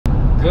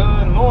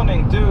Good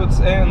morning, dudes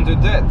and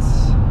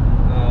dudettes.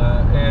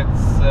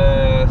 It's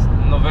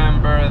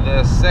November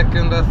the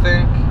 2nd, I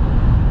think,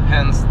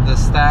 hence the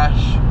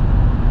stash.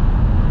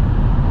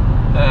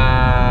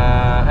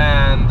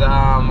 And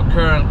I'm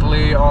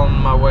currently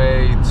on my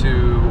way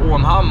to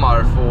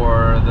Ånhammar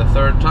for the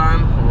third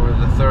time, or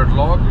the third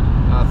log.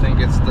 I think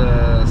it's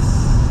the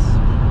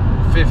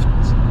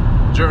 5th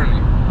journey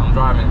I'm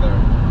driving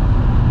there.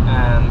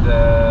 And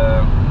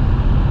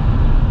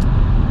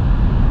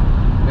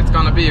it's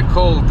gonna be a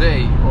cold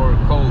day, or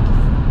cold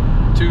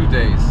 2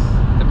 days,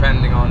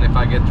 depending on if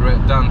I get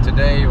done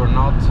today or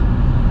not.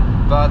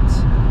 But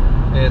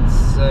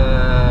it's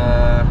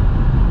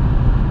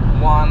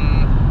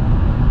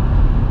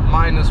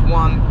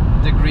 -1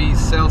 degrees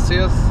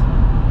Celsius,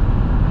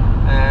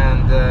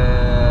 and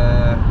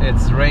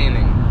it's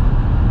raining,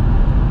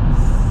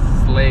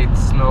 late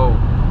snow,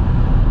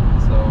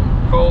 so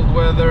cold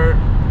weather,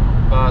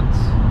 but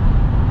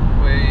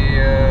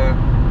we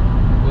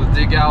will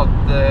dig out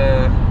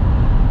the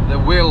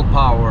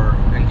willpower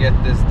and get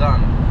this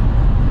done.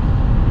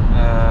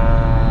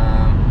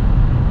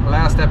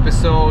 Last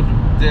episode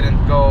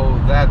didn't go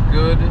that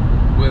good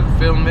with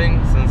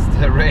filming, since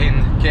the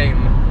rain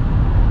came.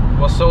 It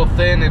was so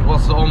thin, it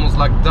was almost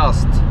like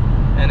dust,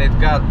 and it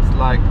got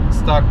like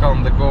stuck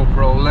on the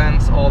GoPro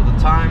lens all the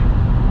time.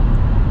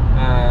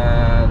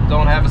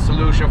 Don't have a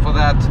solution for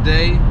that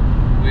today.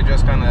 We're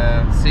just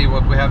gonna see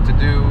what we have to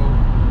do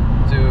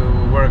to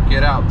work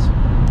it out.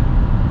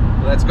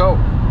 Let's go.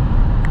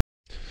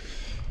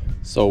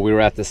 So we're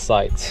at the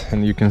site,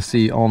 and you can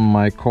see on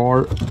my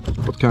car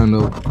what kind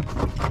of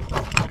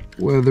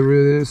weather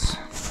it is.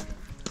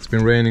 It's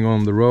been raining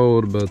on the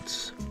road,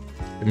 but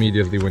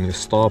immediately when you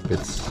stop,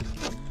 it's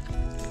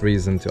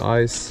freezing to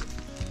ice.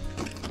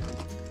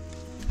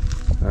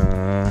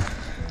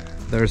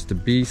 There's the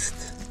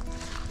beast.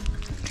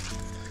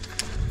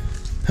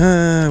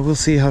 We'll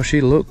see how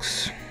she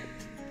looks.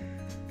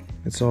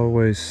 It's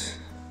always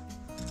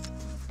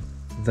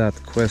that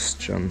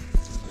question.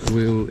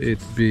 Will it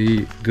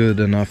be good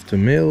enough to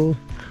mill?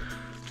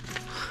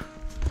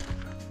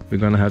 We're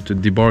gonna have to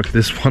debark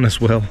this one as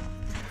well.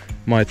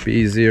 Might be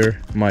easier,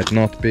 might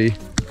not be.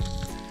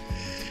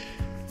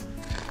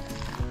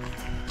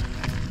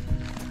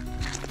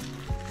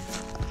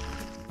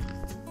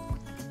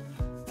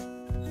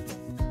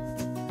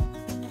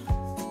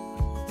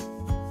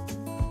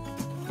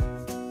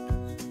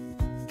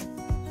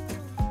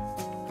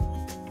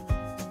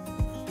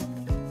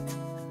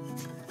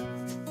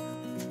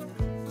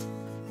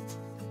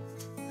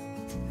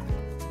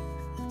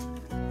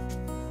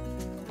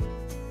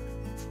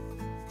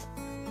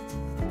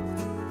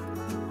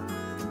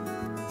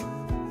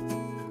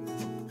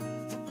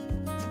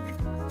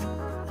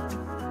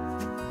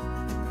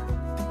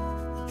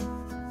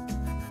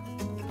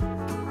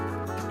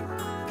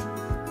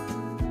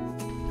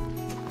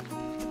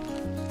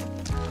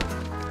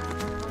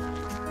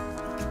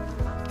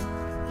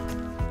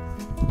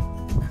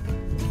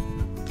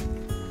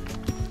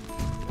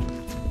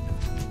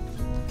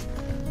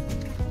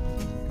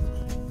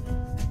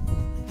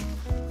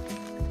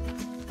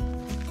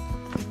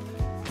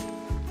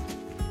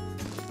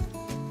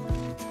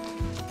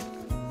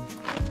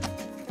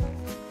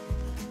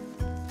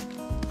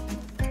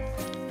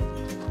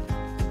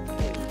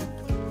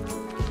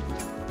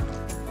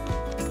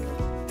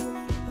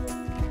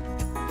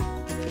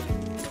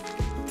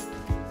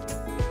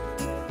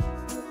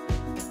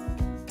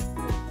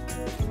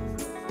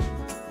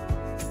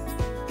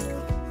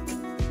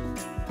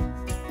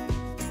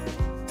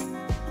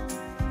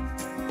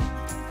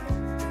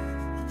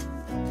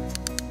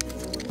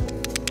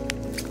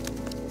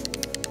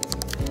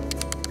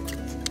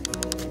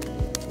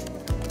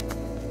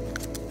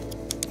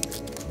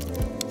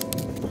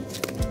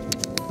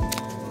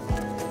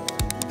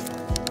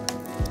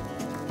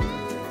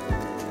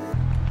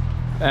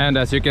 And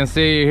as you can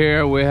see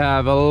here, we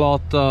have a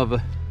lot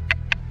of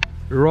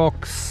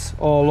rocks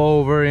all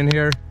over in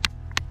here.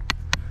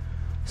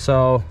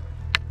 So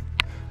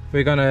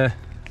we're gonna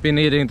be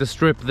needing to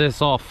strip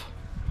this off.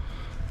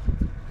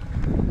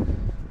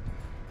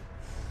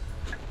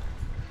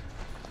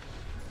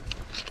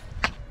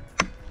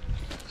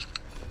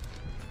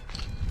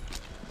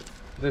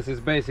 This is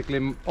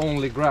basically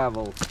only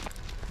gravel.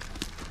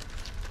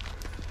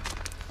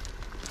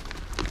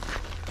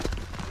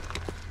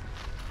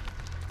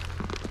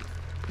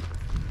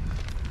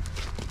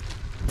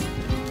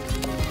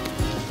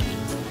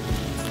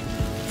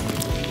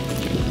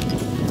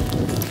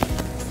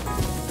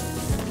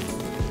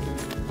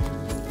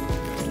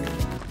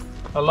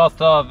 A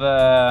lot of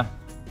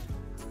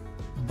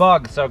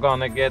bugs are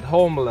gonna get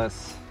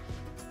homeless.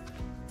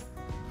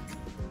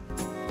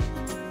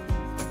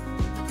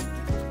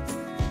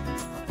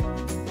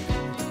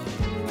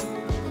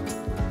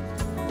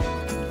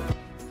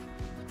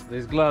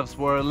 These gloves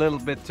were a little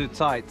bit too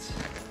tight.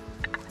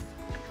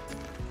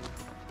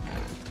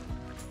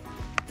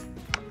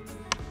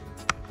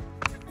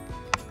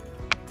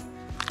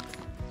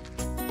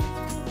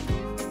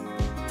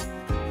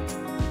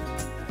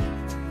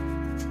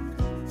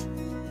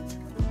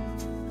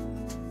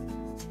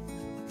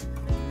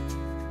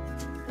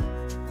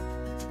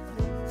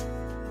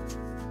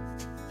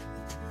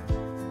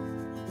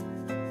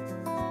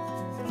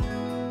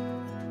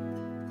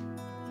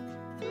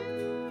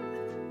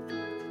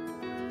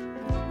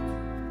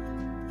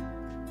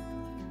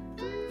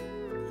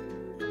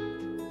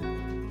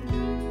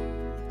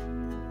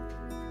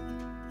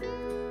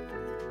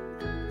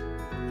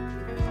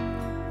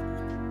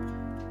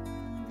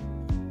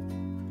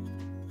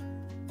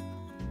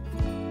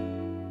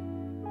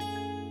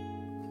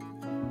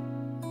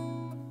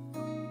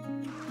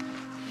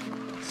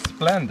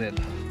 splendid.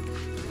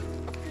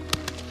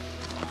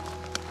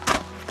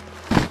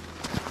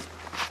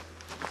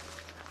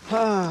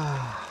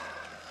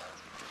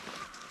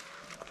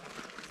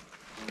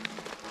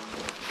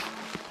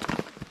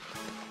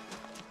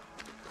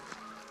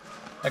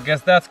 I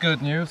guess that's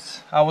good news.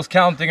 I was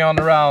counting on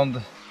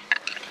around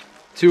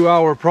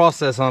 2-hour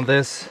process on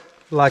this,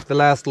 like the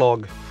last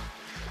log,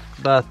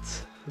 but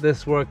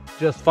this worked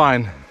just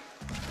fine.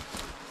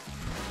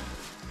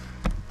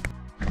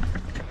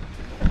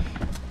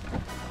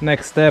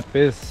 Next step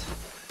is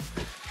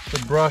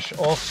to brush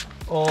off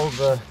all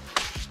the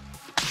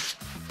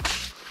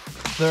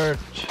dirt.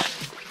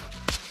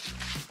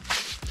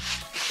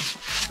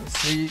 Let's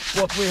see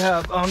what we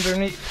have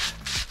underneath.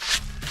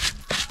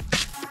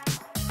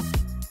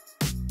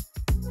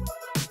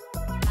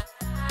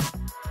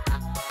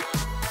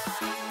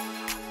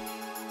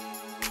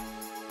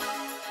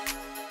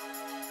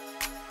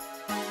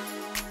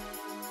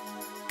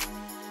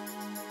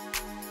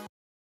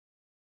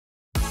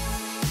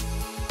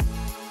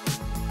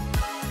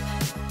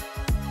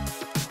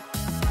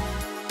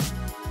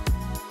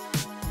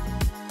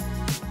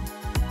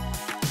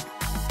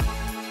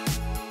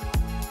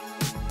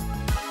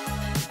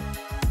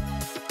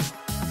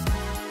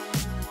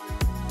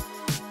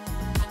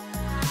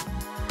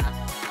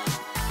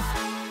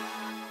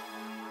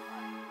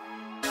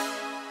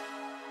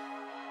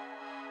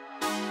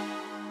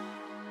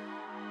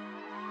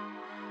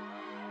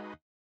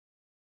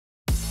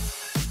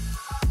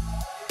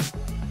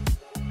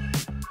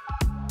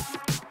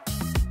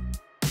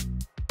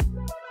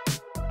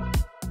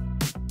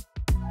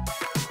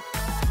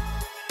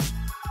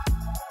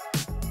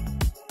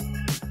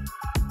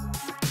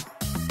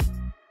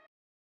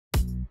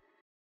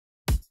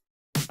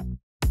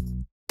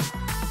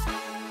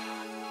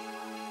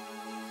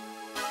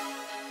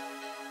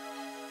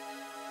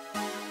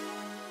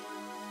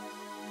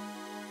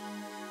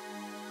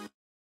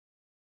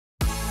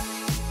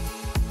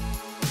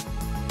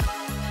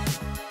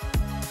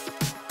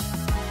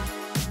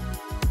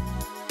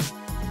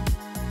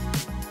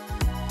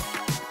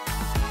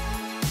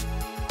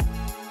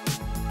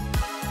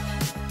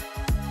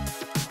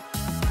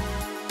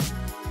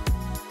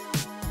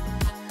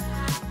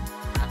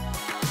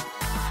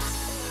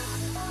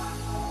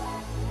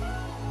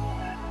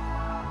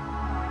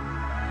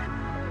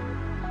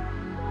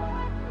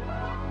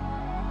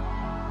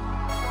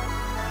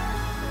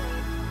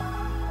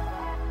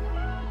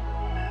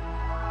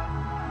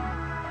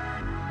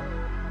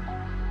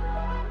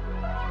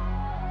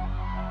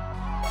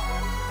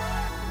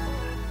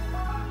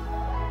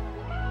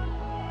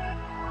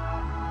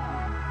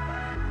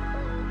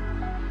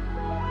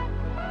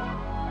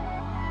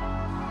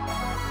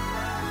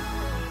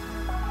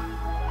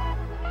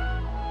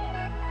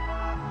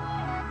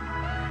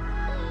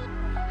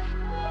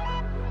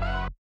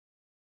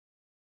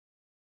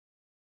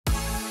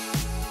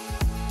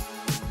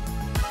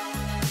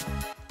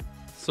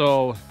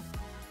 So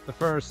the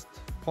first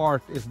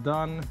part is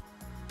done.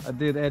 I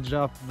did edge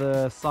up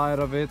the side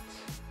of it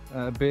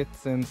a bit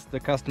since the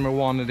customer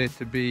wanted it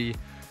to be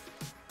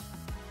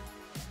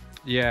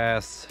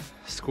as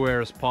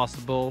square as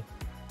possible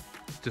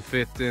to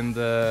fit in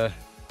the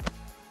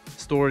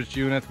storage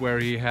unit where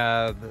he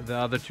had the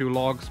other 2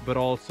 logs, but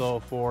also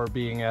for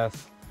being as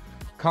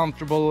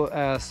comfortable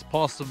as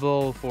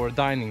possible for a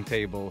dining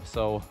table.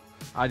 So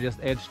I just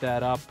edged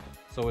that up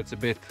so it's a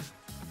bit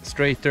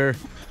straighter.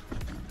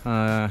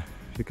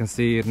 You can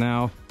see it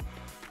now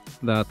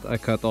that I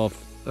cut off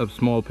a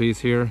small piece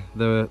here.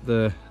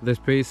 This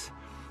piece,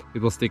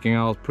 it was sticking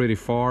out pretty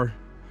far,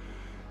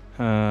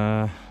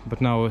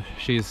 but now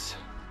she's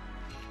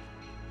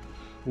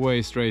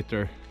way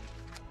straighter.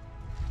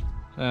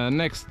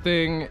 Next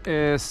thing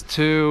is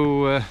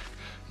to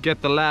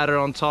get the ladder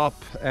on top,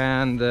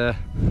 and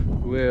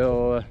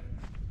we'll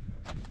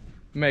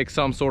make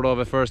some sort of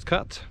a first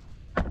cut.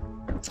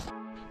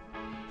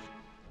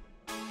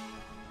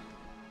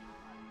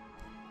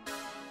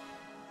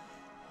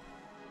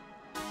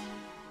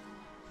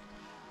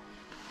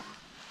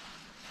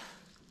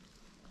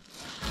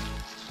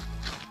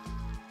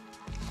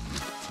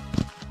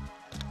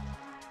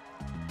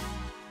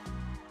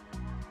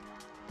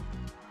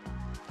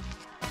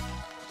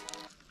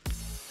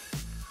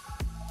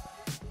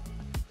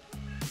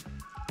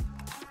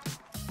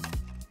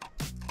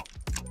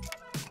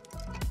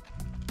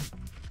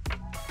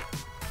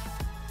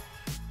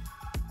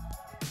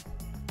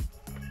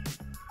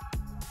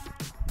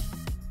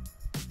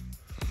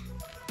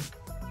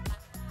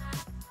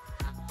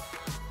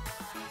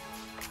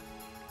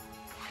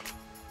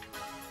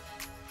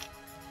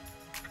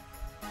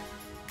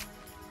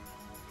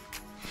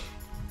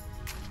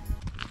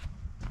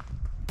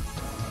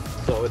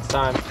 So it's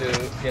time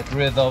to get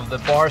rid of the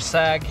bar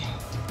sag,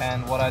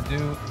 and what I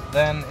do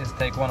then is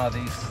take one of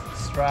these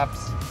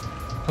straps,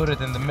 put it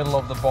in the middle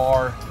of the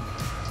bar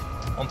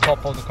on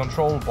top of the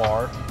control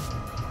bar,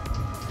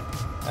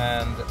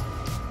 and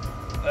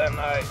then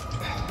I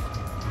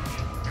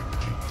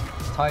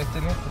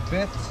tighten it a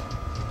bit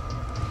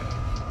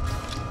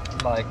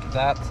like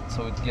that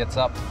so it gets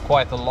up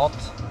quite a lot.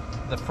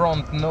 the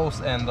front nose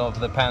end of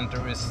the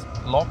Panther is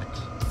locked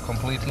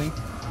completely.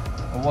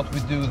 And what we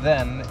do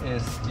then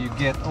is you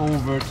get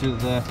over to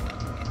the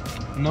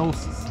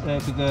nose,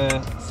 to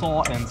the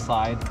saw end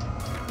side,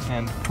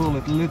 and pull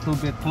it a little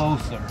bit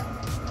closer,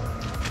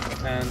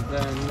 and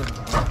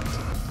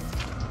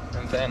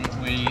then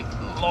we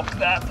lock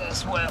that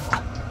as well.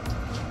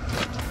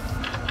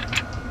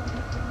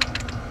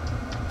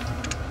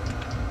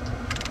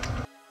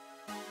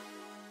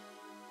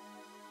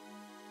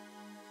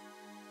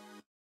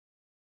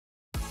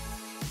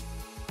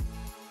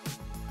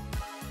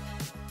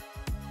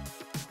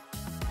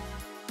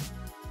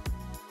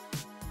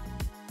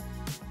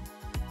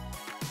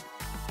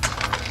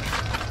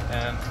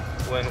 And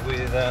when we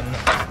then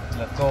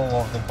let go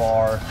of the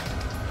bar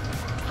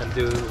and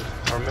do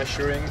our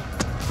measuring,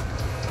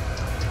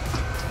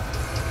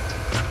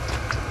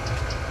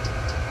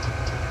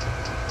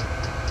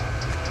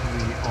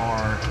 we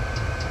are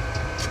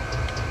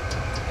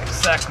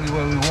exactly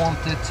where we want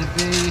it to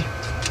be,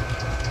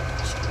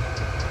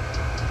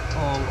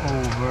 all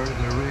over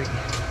the rig,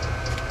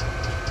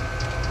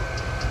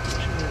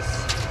 which is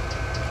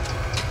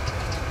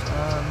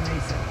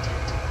amazing.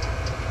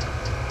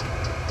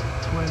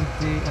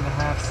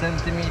 20.5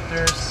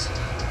 centimeters.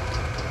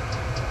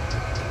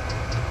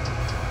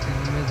 In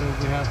the middle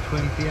we have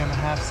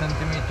 20.5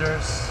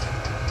 centimeters.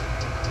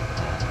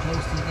 And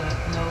close to the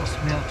nose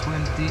we have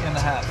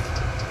 20.5.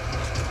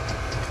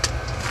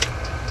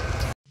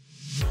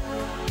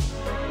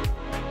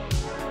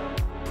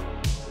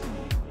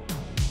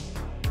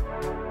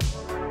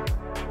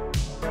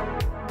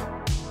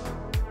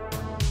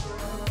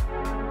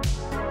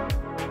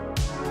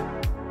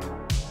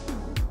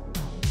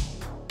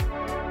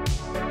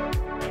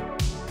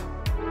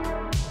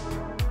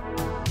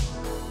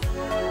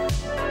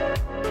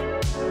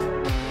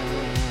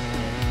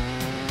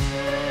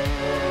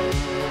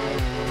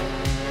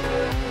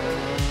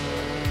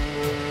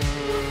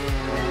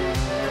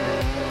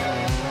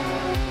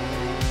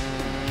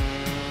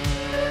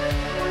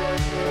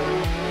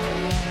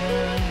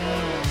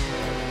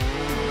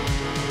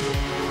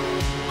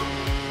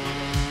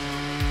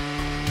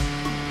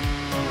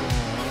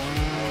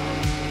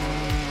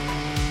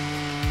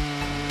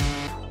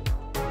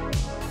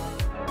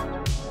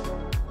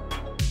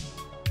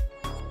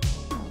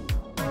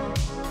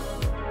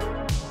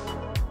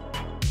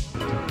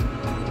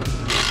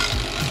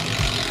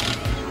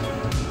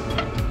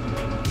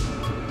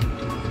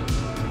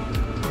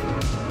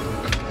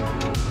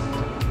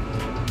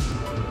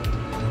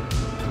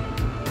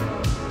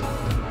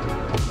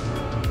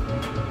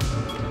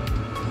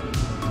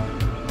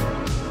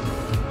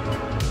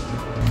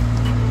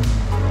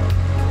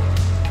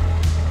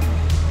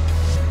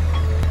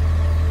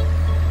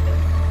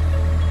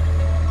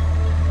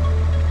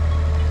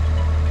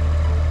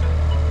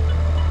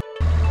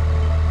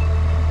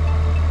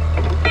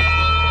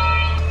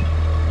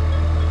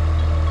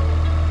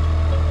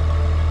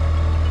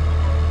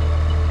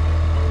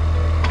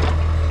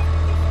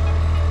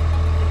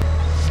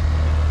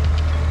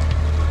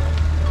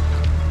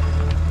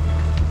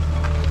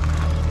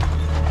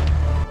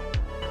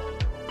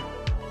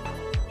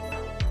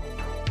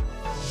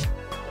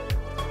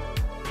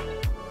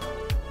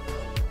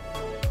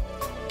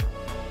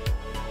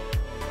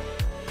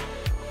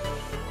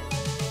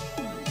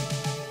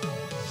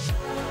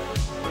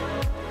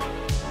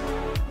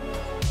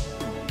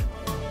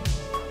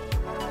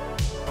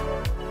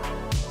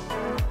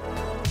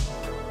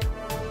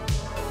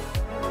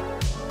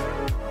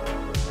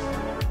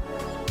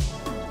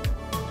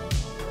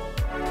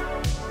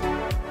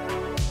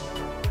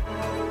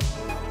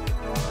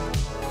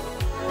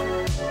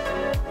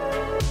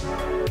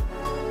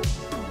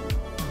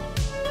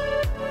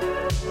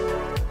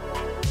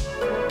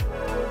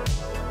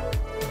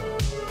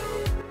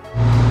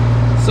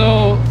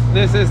 So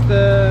this is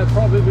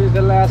probably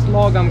the last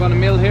log I'm gonna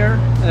mill here,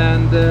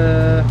 and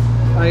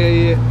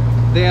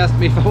they asked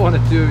me if I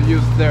wanted to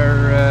use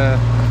their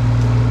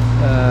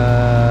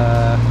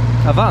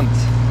Avant.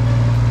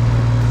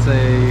 It's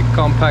a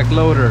compact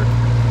loader,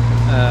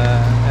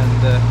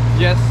 and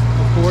yes,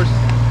 of course,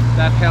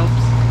 that helps.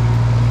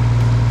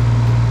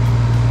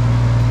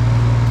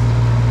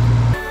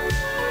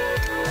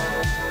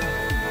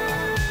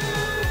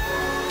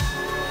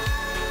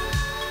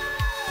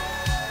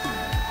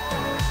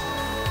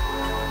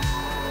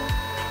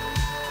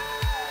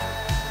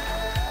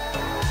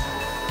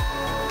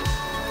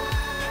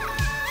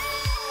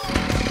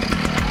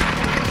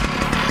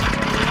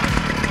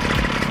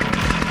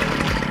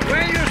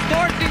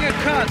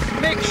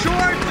 Make sure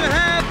to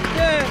have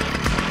the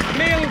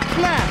mill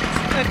flat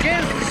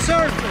against the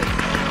surface.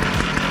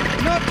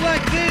 Not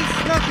like this,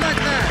 not like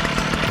that.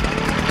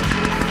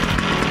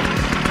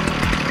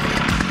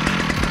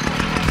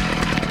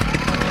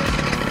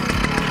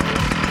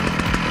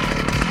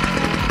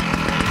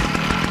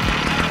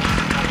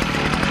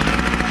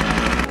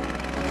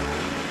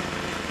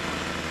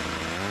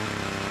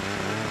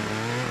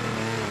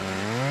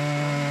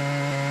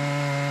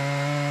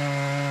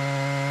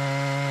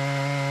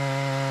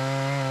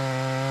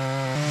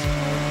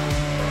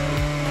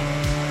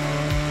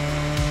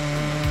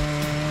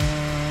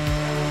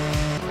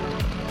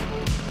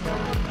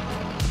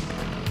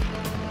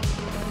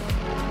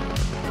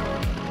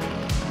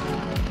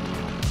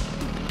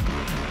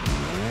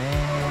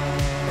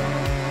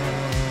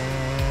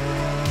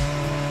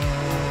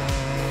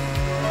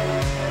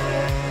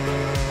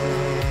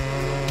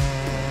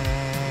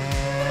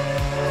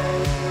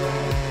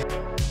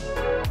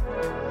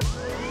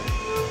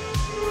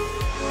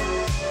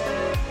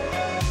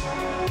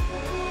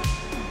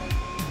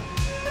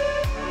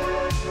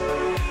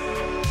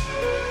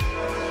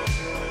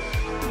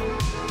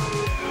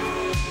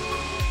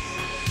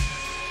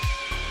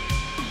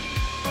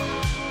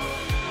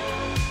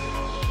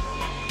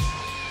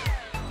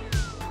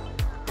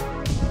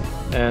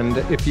 And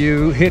if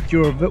you hit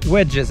your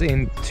wedges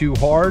in too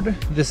hard,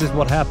 this is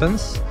what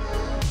happens.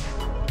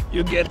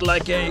 You get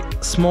like a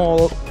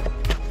small...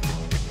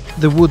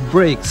 the wood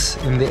breaks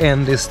in the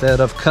end instead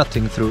of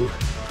cutting through.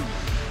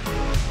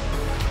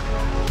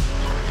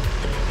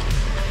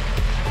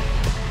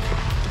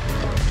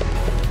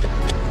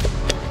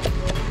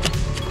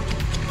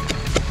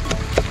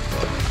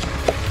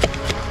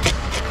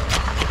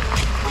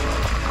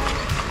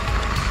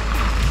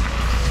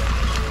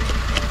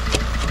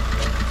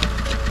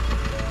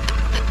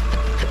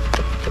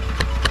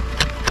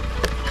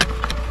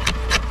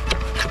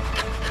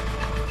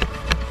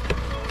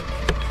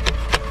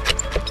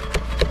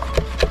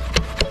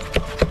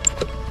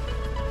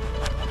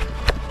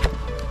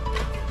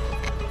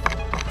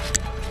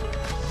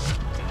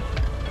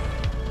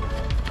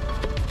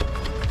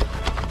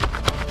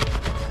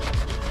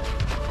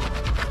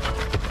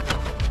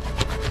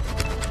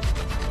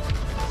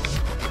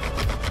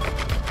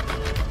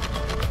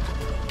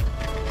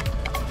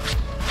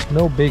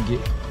 No biggie.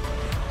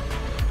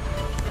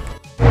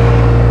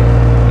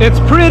 It's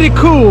pretty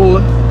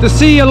cool to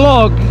see a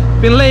log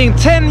been laying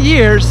 10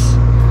 years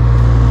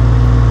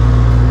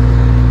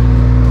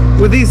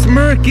with these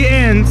murky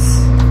ends.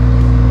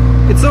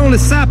 It's only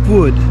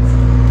sapwood.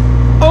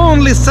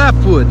 Only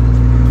sapwood.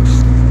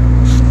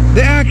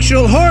 The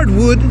actual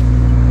hardwood,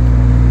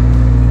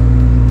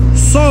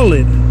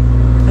 solid.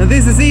 And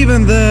this is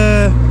even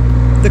the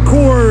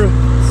core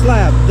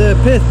slab, the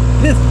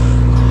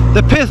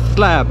pith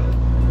slab.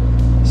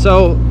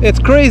 So it's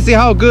crazy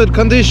how good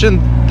condition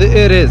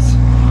it is.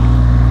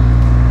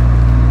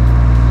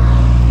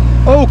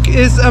 Oak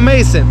is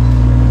amazing.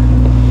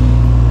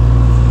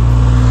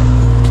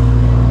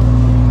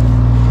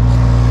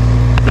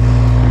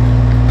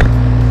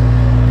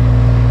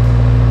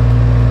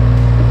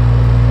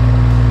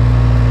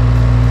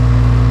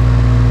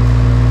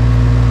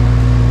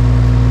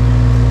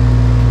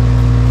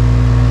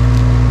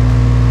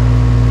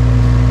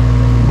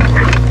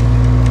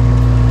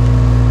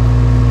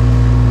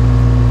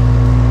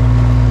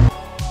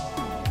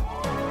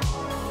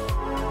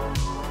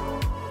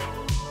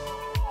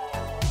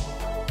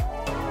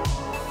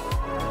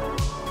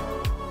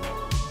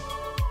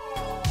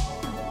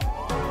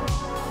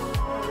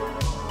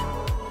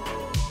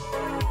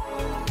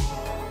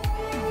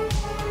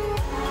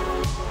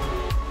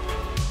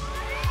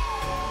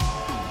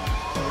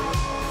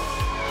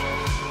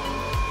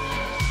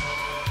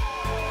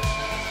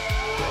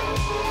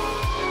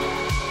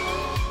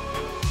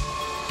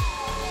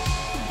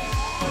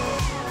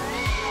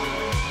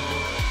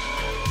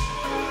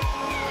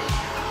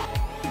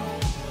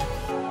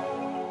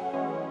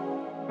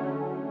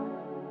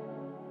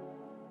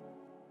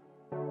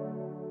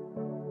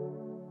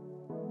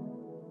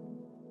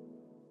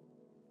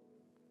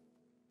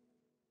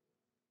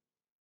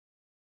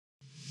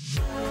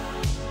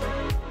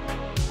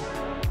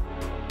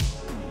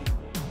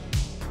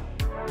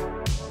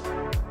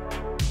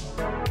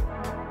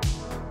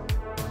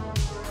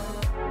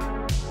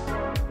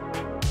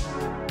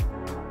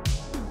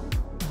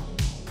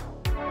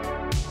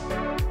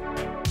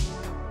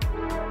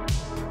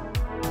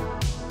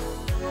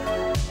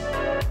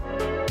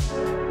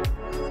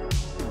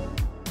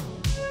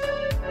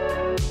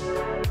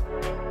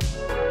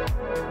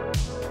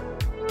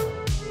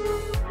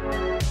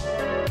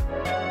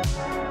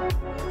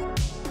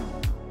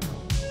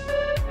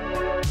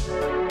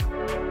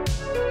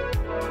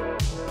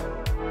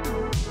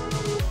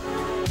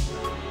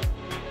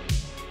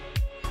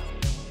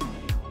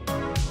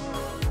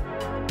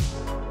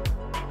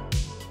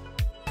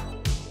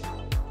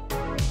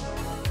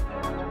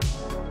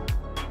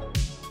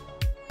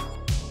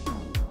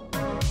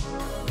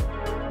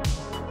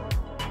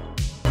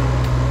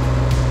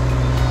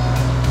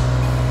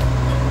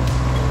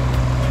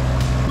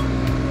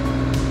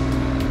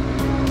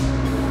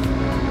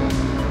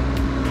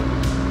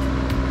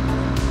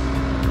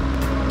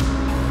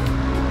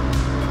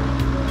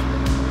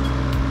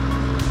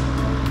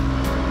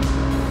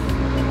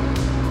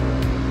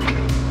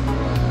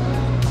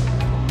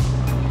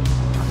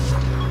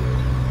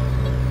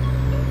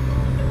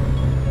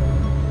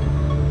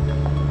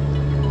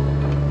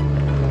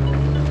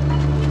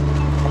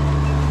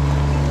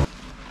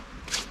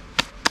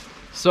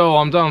 So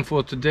I'm done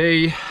for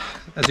today.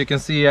 As you can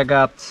see, I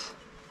got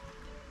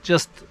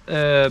just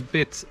a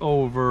bit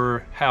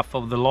over half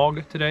of the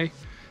log today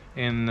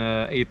in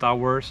 8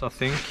 hours, I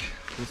think.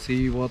 We'll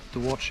see what the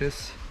watch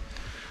is.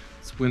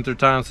 It's winter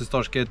time, so it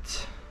starts to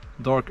get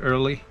dark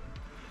early.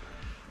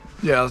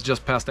 Yeah, it's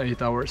just past 8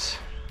 hours.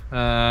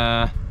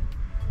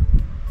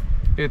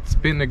 It's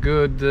been a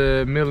good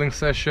milling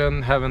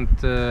session.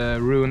 Haven't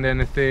ruined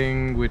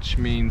anything, which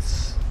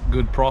means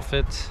good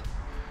profit.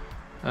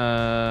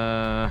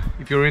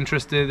 If you're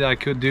interested, I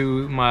could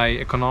do my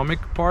economic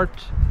part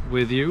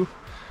with you,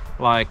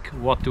 like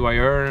what do I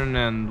earn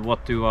and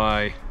what do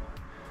I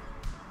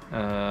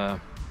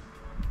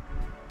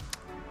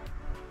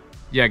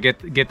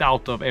get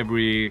out of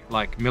every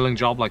like milling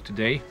job, like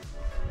today.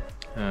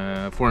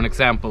 For an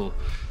example,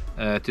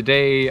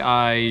 today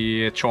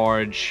I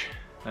charge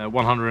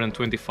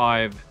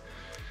 $125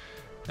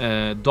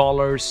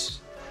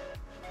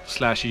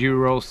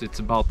 dollars/euros. It's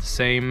about the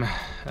same,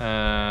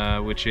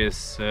 which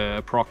is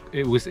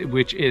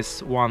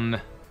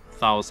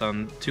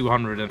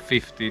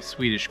 1,250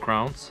 Swedish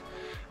crowns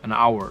an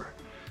hour.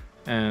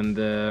 And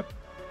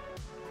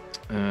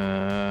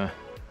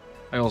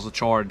I also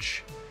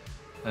charge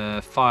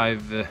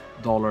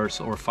 $5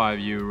 or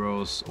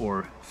 €5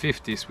 or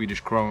 50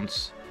 Swedish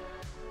crowns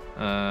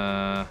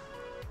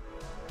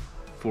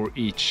for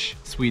each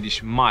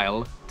Swedish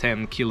mile,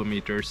 10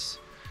 kilometers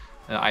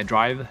I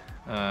drive,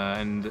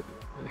 and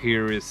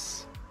here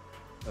is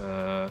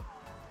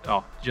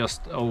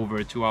just over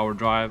a 2-hour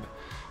drive.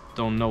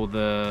 Don't know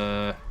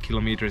the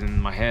kilometers in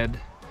my head,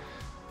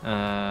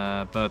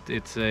 but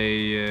it's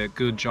a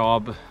good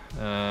job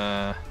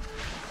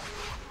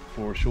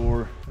for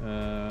sure,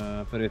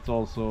 but it's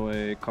also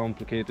a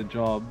complicated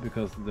job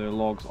because the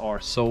logs are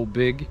so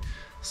big,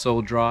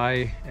 so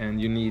dry, and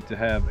you need to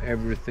have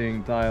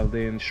everything dialed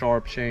in,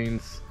 sharp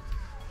chains,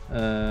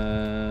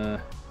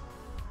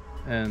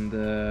 and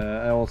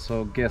I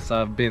also guess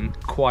I've been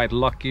quite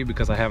lucky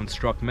because I haven't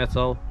struck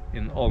metal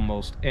in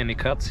almost any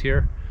cuts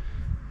here.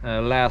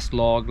 Last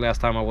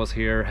time I was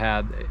here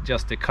had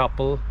just a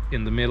couple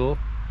in the middle,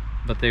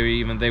 but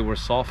they were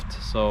soft,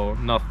 so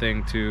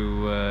nothing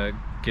to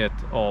get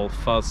all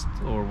fussed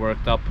or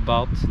worked up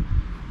about.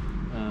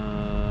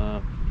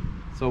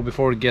 So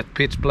before it gets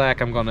pitch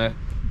black, I'm gonna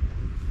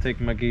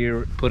take my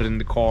gear, put it in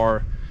the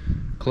car,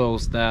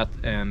 close that,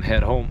 and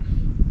head home.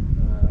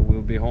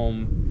 We'll be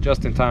home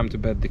just in time to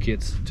bed the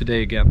kids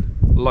today again.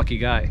 Lucky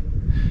guy.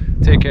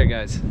 Take care,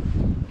 guys.